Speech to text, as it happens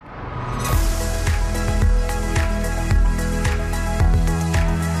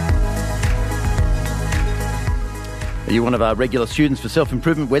You're one of our regular students for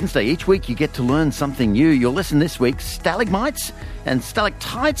Self-Improvement Wednesday. Each week you get to learn something new. You'll listen this week, stalagmites and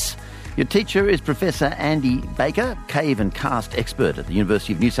stalactites. Your teacher is Professor Andy Baker, cave and karst expert at the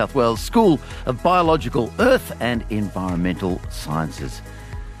University of New South Wales School of Biological Earth and Environmental Sciences.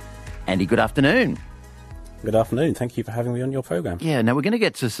 Andy, good afternoon. Good afternoon. Thank you for having me on your program. Yeah, now we're going to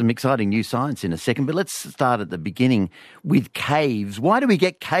get to some exciting new science in a second, but let's start at the beginning with caves. Why do we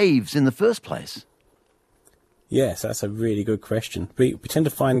get caves in the first place? Yes, that's a really good question. We tend to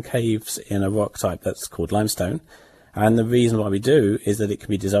find caves in a rock type that's called limestone, and the reason why we do is that it can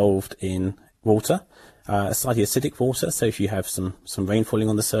be dissolved in water, slightly acidic water. So if you have some rain falling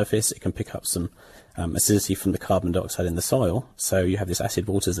on the surface, it can pick up some acidity from the carbon dioxide in the soil. So you have this acid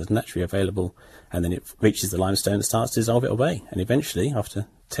water that's naturally available, and then it reaches the limestone and starts to dissolve it away. And eventually, after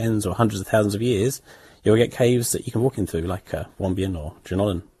tens or hundreds of thousands of years, you'll get caves that you can walk in through, like Wombeyan or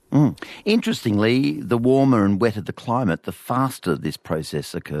Drenolin. Interestingly, the warmer and wetter the climate, the faster this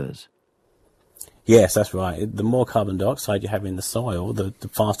process occurs. Yes, that's right. The more carbon dioxide you have in the soil, the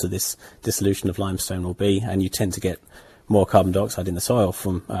faster this dissolution of limestone will be, and you tend to get more carbon dioxide in the soil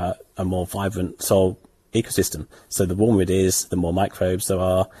from a more vibrant soil ecosystem. So the warmer it is, the more microbes there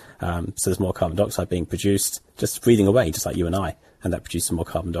are, so there's more carbon dioxide being produced, just breathing away, just like you and I, and that produces more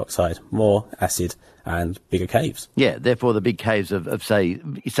carbon dioxide, more acid, and bigger caves. Yeah, therefore the big caves of say,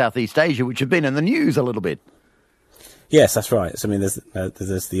 Southeast Asia, which have been in the news a little bit. Yes, that's right. So, I mean, there's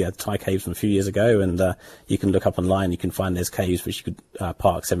the Thai caves from a few years ago, and you can look up online, you can find there's caves which you could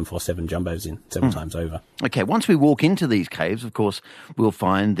park 747 jumbos in several times over. Okay, once we walk into these caves, of course, we'll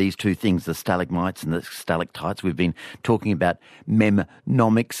find these two things, the stalagmites and the stalactites. We've been talking about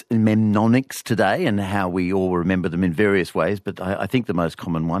memnomics today and how we all remember them in various ways, but I think the most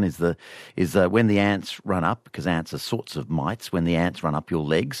common one is when the ants run up, because ants are sorts of mites, when the ants run up your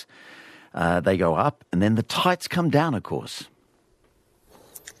legs, they go up, and then the tights come down, of course.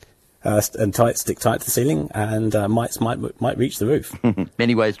 And tights stick tight to the ceiling, and mites might reach the roof.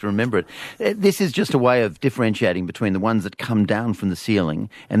 Many ways to remember it. This is just a way of differentiating between the ones that come down from the ceiling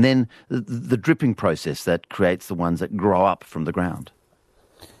and then the dripping process that creates the ones that grow up from the ground.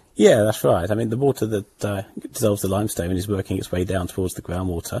 Yeah, that's right. I mean, the water that dissolves the limestone is working its way down towards the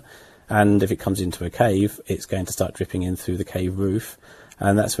groundwater, and if it comes into a cave, it's going to start dripping in through the cave roof.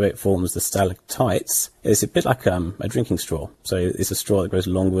 And that's where it forms the stalactites. It's a bit like a drinking straw. So it's a straw that grows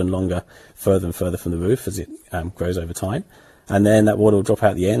longer and longer, further and further from the roof as it grows over time. And then that water will drop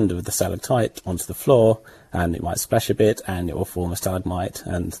out the end of the stalactite onto the floor, and it might splash a bit, and it will form a stalagmite,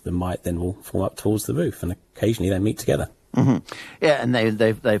 and the mite then will form up towards the roof, and occasionally they meet together. Mm-hmm. Yeah, and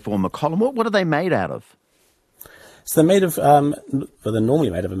they form a column. What are they made out of? So they're made of, they're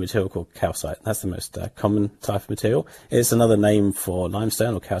normally made of a material called calcite. That's the most common type of material. It's another name for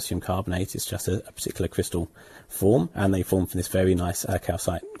limestone or calcium carbonate. It's just a particular crystal form, and they form from this very nice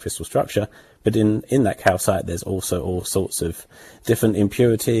calcite crystal structure. But in that calcite, there's also all sorts of different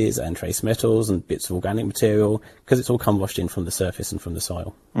impurities and trace metals and bits of organic material, because it's all come washed in from the surface and from the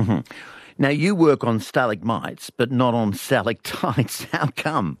soil. Mm-hmm. Now, you work on stalagmites, but not on stalactites. How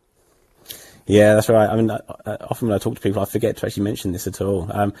come? Yeah, that's right. I mean, often when I talk to people, I forget to actually mention this at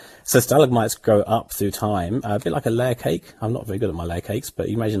all. So stalagmites grow up through time, a bit like a layer cake. I'm not very good at my layer cakes, but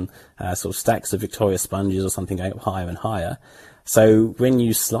you imagine sort of stacks of Victoria sponges or something going up higher and higher. So when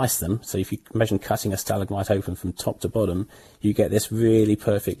you slice them, so if you imagine cutting a stalagmite open from top to bottom, you get this really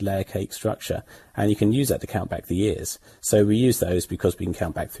perfect layer cake structure, and you can use that to count back the years. So we use those because we can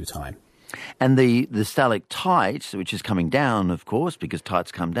count back through time. And the stalactite, which is coming down, of course, because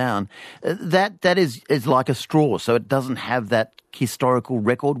tights come down, that is like a straw, so it doesn't have that historical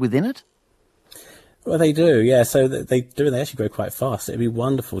record within it? Well, they do, yeah. So they do. They actually grow quite fast. It'd be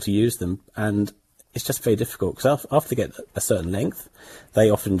wonderful to use them, and it's just very difficult, because after they get a certain length, they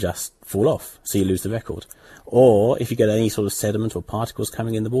often just fall off, so you lose the record. Or if you get any sort of sediment or particles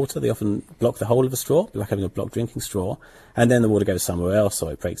coming in the water, they often block the whole of a straw, like having a blocked drinking straw, and then the water goes somewhere else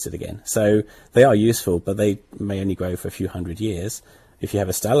or it breaks it again. So they are useful, but they may only grow for a few hundred years. If you have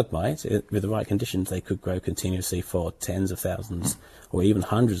a stalagmite, with the right conditions, they could grow continuously for tens of thousands or even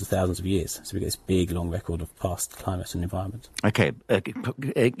hundreds of thousands of years. So we get this big, long record of past climate and environment. Okay,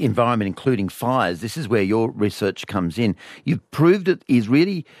 environment including fires. This is where your research comes in. You've proved it is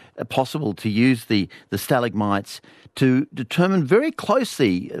really possible to use the stalagmites to determine very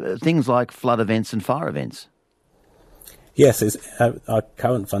closely things like flood events and fire events. Yes, our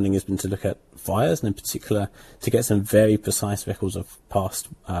current funding has been to look at fires, and in particular to get some very precise records of past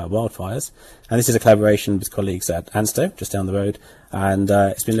wildfires. And this is a collaboration with colleagues at ANSTO, just down the road, and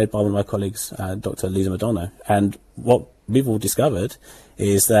it's been led by one of my colleagues, Dr. Lisa Madonna. And what we've all discovered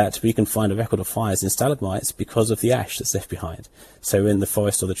is that we can find a record of fires in stalagmites because of the ash that's left behind. So when the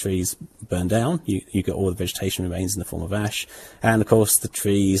forest or the trees burn down, you get all the vegetation remains in the form of ash. And of course, the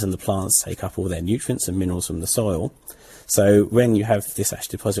trees and the plants take up all their nutrients and minerals from the soil. So when you have this ash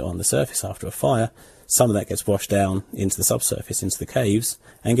deposit on the surface after a fire, some of that gets washed down into the subsurface, into the caves,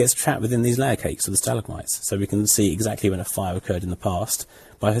 and gets trapped within these layer cakes of the stalagmites. So we can see exactly when a fire occurred in the past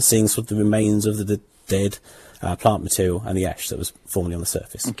by seeing sort of the remains of the dead plant material and the ash that was formerly on the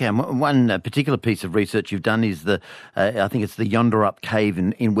surface. Okay, and one particular piece of research you've done is I think it's the Yonderup Cave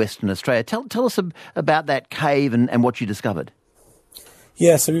in Western Australia. Tell us about that cave and what you discovered.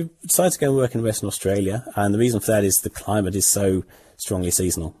 Yeah, so we decided to go and work in Western Australia, and the reason for that is the climate is so strongly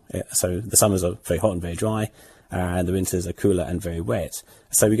seasonal. So the summers are very hot and very dry, and the winters are cooler and very wet.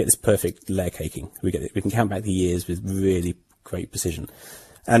 So we get this perfect layer caking. We can count back the years with really great precision.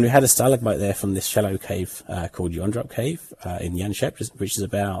 And we had a stalagmite there from this shallow cave called Yonderup Cave in Yanchep, which is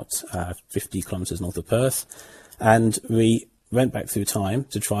about 50 kilometres north of Perth. And we went back through time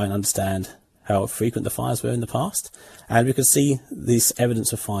to try and understand how frequent the fires were in the past. And we could see this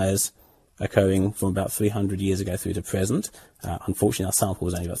evidence of fires occurring from about 300 years ago through to present. Unfortunately, our sample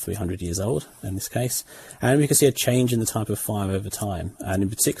was only about 300 years old in this case. And we could see a change in the type of fire over time. And in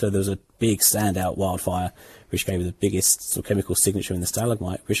particular, there was a big standout wildfire, which gave the biggest sort of chemical signature in the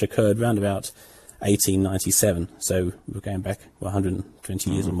stalagmite, which occurred around about 1897. So we're going back 120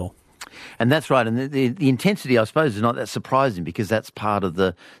 years or more. And that's right. And the intensity, I suppose, is not that surprising because that's part of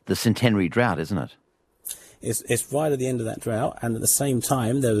the centenary drought, isn't it? It's right at the end of that drought, and at the same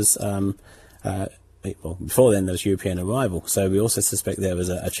time there was before then there was European arrival, so we also suspect there was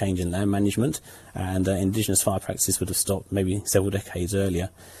a change in land management, and indigenous fire practices would have stopped maybe several decades earlier.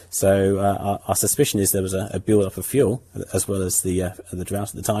 So our suspicion is there was a build-up of fuel as well as the drought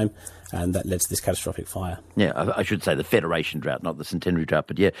at the time, and that led to this catastrophic fire. Yeah, I should say the Federation drought, not the centenary drought,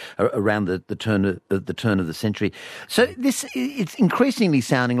 but yeah, around the turn of the century. So it's increasingly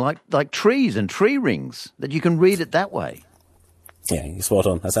sounding like trees and tree rings, that you can read it that way. Yeah, you're spot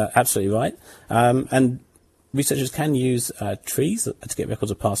on. That's absolutely right. And researchers can use trees to get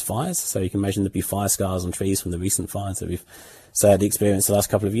records of past fires. So you can imagine there'd be fire scars on trees from the recent fires that we've sadly experienced the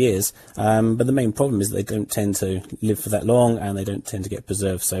last couple of years. But the main problem is that they don't tend to live for that long, and they don't tend to get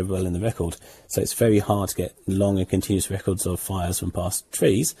preserved so well in the record. So it's very hard to get long and continuous records of fires from past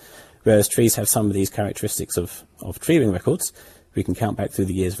trees, whereas trees have some of these characteristics of tree ring records. We can count back through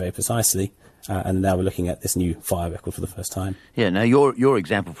the years very precisely. And now we're looking at this new fire record for the first time. Yeah, now your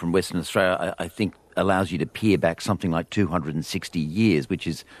example from Western Australia, I think, allows you to peer back something like 260 years, which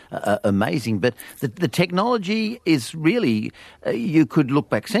is amazing. But the technology is really, you could look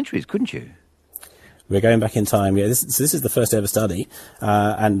back centuries, couldn't you? We're going back in time. Yeah, this is the first ever study,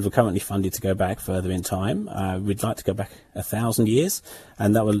 and we're currently funded to go back further in time. We'd like to go back 1,000 years,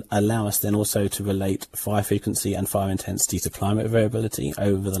 and that will allow us then also to relate fire frequency and fire intensity to climate variability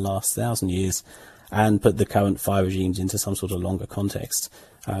over the last 1,000 years, and put the current fire regimes into some sort of longer context.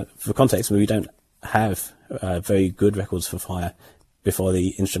 For context, we don't have very good records for fire before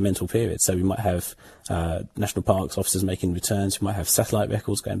the instrumental period. So we might have national parks officers making returns. We might have satellite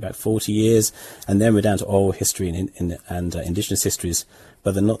records going back 40 years, and then we're down to oral history and indigenous histories,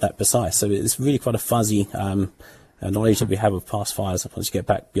 but they're not that precise. So it's really quite a fuzzy knowledge that we have of past fires once you get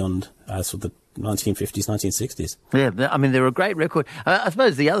back beyond sort of the 1950s, 1960s. Yeah, I mean, they're a great record. I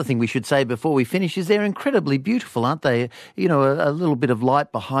suppose the other thing we should say before we finish is they're incredibly beautiful, aren't they? You know, a little bit of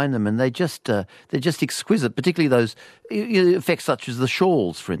light behind them, and they're just exquisite, particularly those effects such as the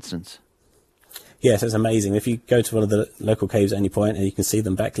shawls, for instance. Yes, it's amazing. If you go to one of the local caves at any point and you can see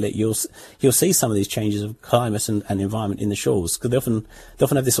them backlit, you'll see some of these changes of climate and environment in the shawls, because they often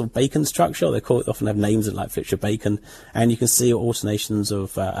have this sort of bacon structure. They often have names like Fletcher Bacon, and you can see alternations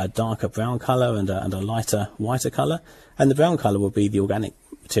of a darker brown colour and a lighter whiter colour. And the brown colour will be the organic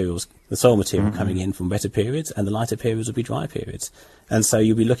materials, the soil material coming in from wetter periods, and the lighter periods will be dry periods. And so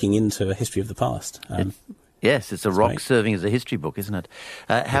you'll be looking into a history of the past. Yes, it's a rock serving as a history book, isn't it?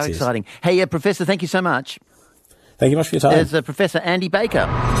 How exciting. Hey, Professor, thank you so much. Thank you much for your time. There's Professor Andy Baker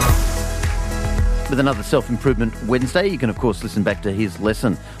with another Self-Improvement Wednesday. You can, of course, listen back to his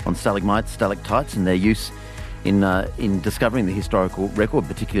lesson on stalagmites, stalactites, and their use in discovering the historical record,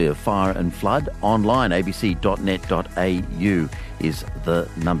 particularly of fire and flood. Online, abc.net.au is the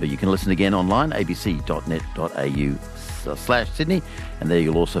number. You can listen again online, abc.net.au/Sydney, and there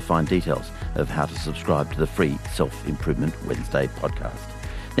you'll also find details of how to subscribe to the free Self-Improvement Wednesday podcast.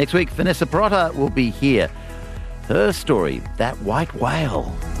 Next week, Vanessa Perrotta will be here. Her story, that white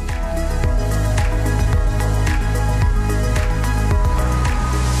whale.